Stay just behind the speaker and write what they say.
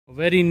A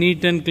very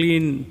neat and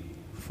clean,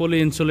 fully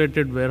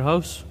insulated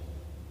warehouse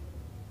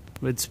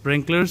with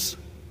sprinklers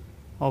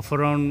of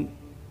around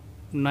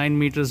 9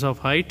 meters of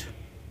height,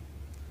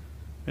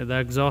 with an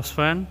exhaust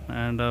fan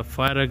and a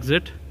fire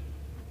exit.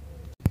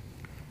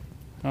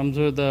 Comes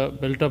with a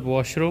built-up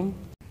washroom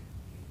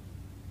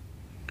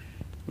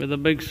with a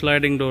big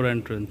sliding door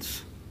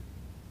entrance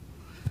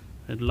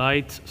with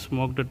lights,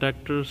 smoke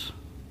detectors,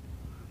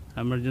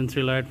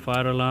 emergency light,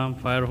 fire alarm,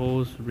 fire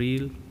hose,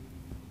 reel.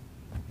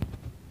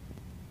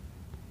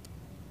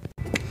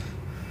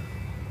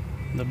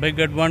 The big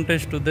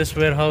advantage to this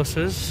warehouse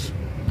is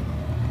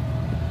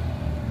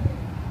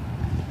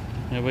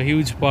you have a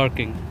huge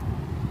parking.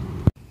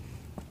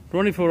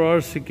 24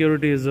 hours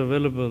security is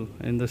available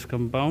in this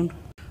compound.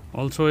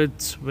 Also,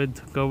 it's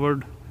with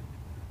covered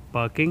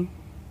parking.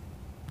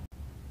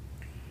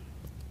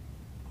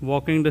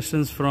 Walking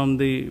distance from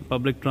the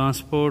public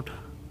transport,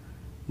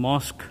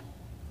 mosque,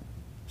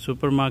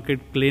 supermarket,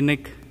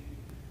 clinic,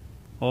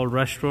 all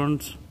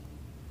restaurants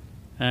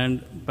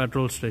and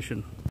petrol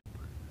station.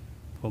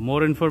 For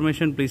more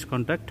information, please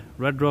contact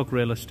Redrock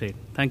Real Estate.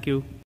 Thank you.